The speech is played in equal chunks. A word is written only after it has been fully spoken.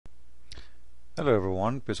Hello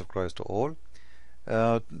everyone, peace of Christ to all.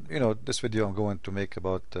 Uh, this video I'm going to make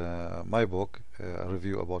about my book, a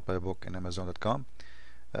review about my book in Amazon.com.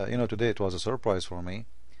 Today it was a surprise for me.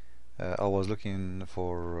 I was looking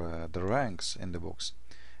for the ranks in the books.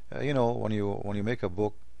 When you make a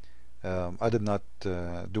book, I did not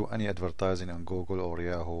do any advertising on Google or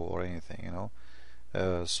Yahoo or anything.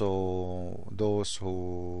 So those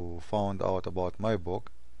who found out about my book,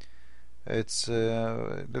 it's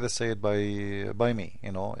let us say it by me,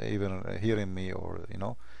 even hearing me or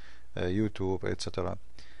YouTube, etc.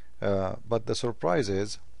 But the surprise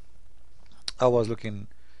is I was looking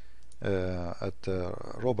at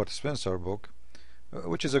Robert Spencer book,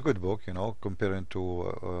 which is a good book, comparing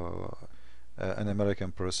to an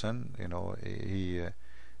American person. He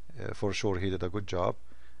for sure he did a good job.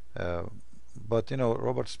 But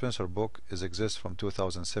Robert Spencer book exists from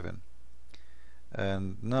 2007,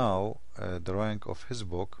 and now the rank of his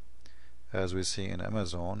book, as we see in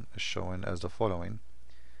Amazon, is showing as the following: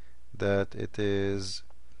 that it is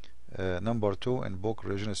number 2 in book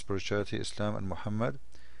Religion, Spirituality, Islam and Muhammad,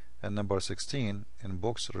 and number 16 in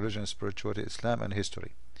books Religion, Spirituality, Islam and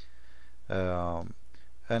History. And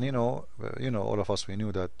all of us, we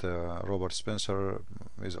knew that Robert Spencer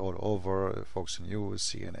is all over Fox News,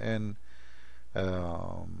 CNN,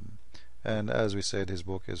 and as we said, his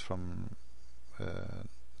book is from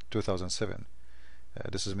 2007.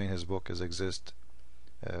 This is mean his book exists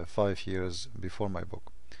 5 years before my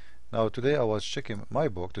book. Now today I was checking my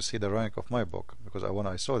book to see the rank of my book, because when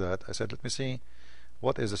I saw that, I said, let me see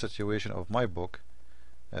what is the situation of my book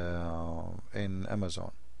in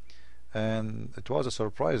Amazon. And it was a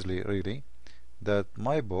surprisingly really that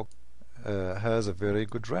my book has a very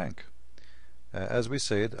good rank. As we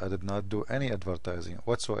said, I did not do any advertising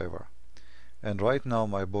whatsoever, and right now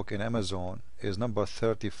my book in Amazon is number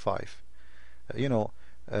 35.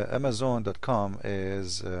 Amazon.com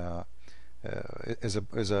is a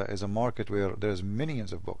market where there's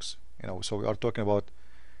millions of books. So we are talking about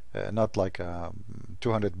not like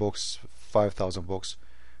 200 books, 5,000 books.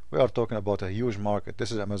 We are talking about a huge market.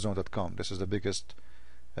 This is Amazon.com. This is the biggest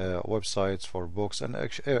websites for books and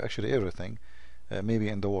actually everything, maybe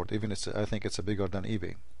in the world. Even I think it's bigger than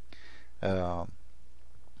eBay.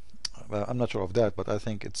 Well, I'm not sure of that, but I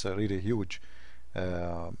think it's really huge.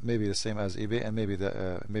 Maybe the same as eBay, and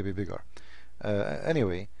maybe bigger.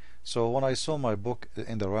 Anyway, so when I saw my book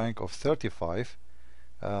in the rank of 35,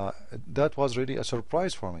 that was really a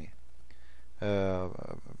surprise for me,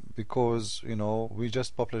 because we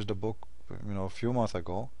just published the book a few months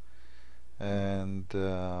ago, and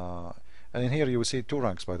in here you will see two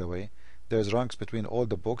ranks, by the way. There's ranks between all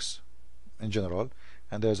the books in general,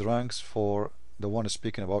 and there's ranks for the one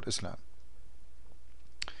speaking about Islam.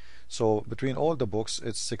 So between all the books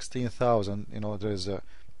it's 16,000. There's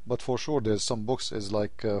but for sure there's some books is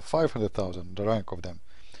like 500,000, the rank of them,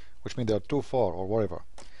 which means they're too far or whatever.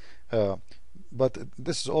 But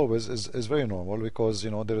this is always is very normal, because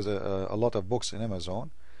there is a lot of books in Amazon,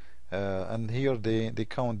 and here they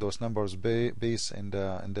count those numbers based in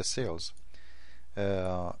the sales,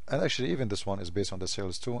 and actually even this one is based on the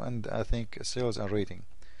sales too, and I think sales and rating.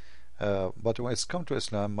 But when it's come to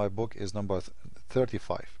Islam, my book is number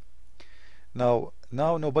 35. Now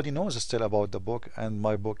nobody knows still about the book, and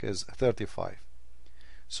my book is 35.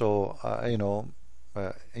 So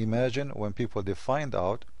imagine when people they find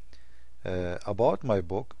out about my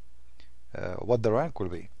book, what the rank will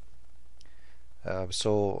be.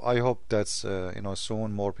 So I hope that's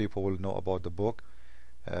soon more people will know about the book.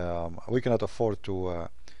 We cannot afford to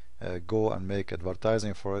go and make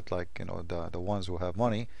advertising for it like the ones who have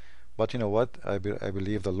money. But you know what? I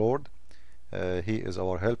believe the Lord, He is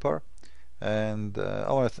our helper, and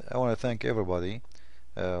I want to thank everybody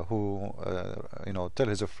who tell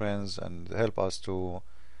his friends and help us to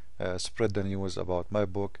spread the news about my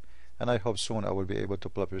book. And I hope soon I will be able to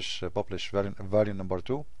publish volume number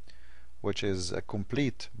 2, which is a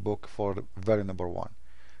complete book for volume number 1,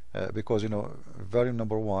 because volume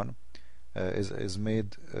number 1 is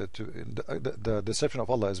made to the deception of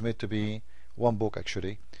Allah is made to be one book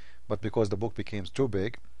actually, but because the book became too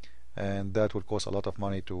big, and that would cost a lot of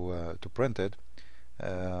money to print it,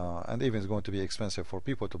 and even it's going to be expensive for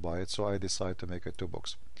people to buy it, so I decided to make it 2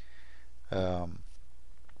 books.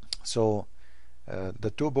 So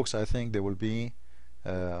the 2 books, I think they will be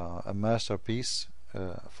a masterpiece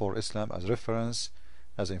for Islam as reference,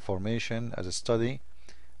 as information, as a study,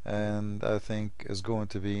 and I think it's going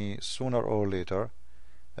to be sooner or later,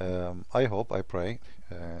 I hope, I pray,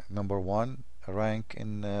 number 1 rank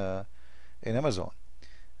in Amazon.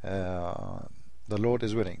 The Lord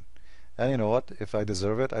is willing. And you know what? If I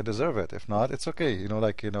deserve it, I deserve it. If not, it's okay.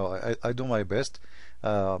 Like I do my best.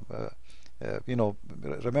 Uh, uh,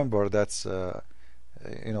 Remember that's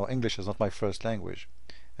English is not my first language,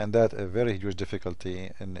 and that a very huge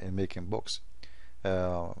difficulty in making books.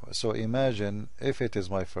 So imagine if it is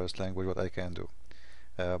my first language, what I can do.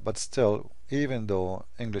 But still, even though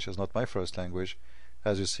English is not my first language,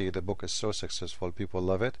 as you see, the book is so successful, people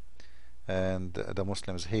love it, and the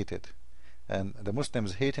Muslims hate it. And the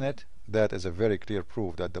Muslims hating it, that is a very clear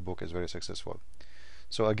proof that the book is very successful.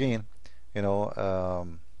 So again, you know,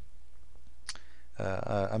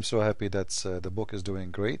 I'm so happy that the book is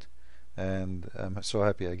doing great, and I'm so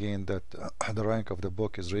happy again that the rank of the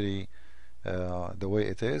book is really the way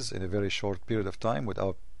it is in a very short period of time,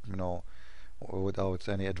 without without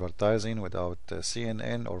any advertising, without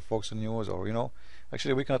CNN or Fox News, or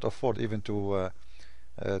actually we cannot afford even to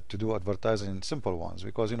do advertising in simple ones,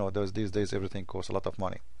 because these days everything costs a lot of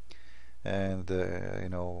money, and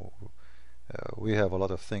we have a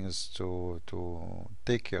lot of things to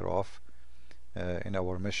take care of in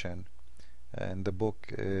our mission, and the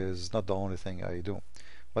book is not the only thing I do.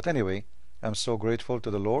 But anyway, I'm so grateful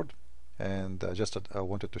to the Lord, and I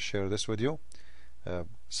wanted to share this with you.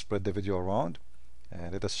 Spread the video around,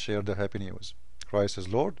 and let us share the happy news. Christ is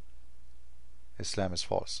Lord, Islam is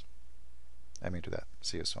false. I mean to that.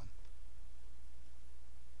 See you soon.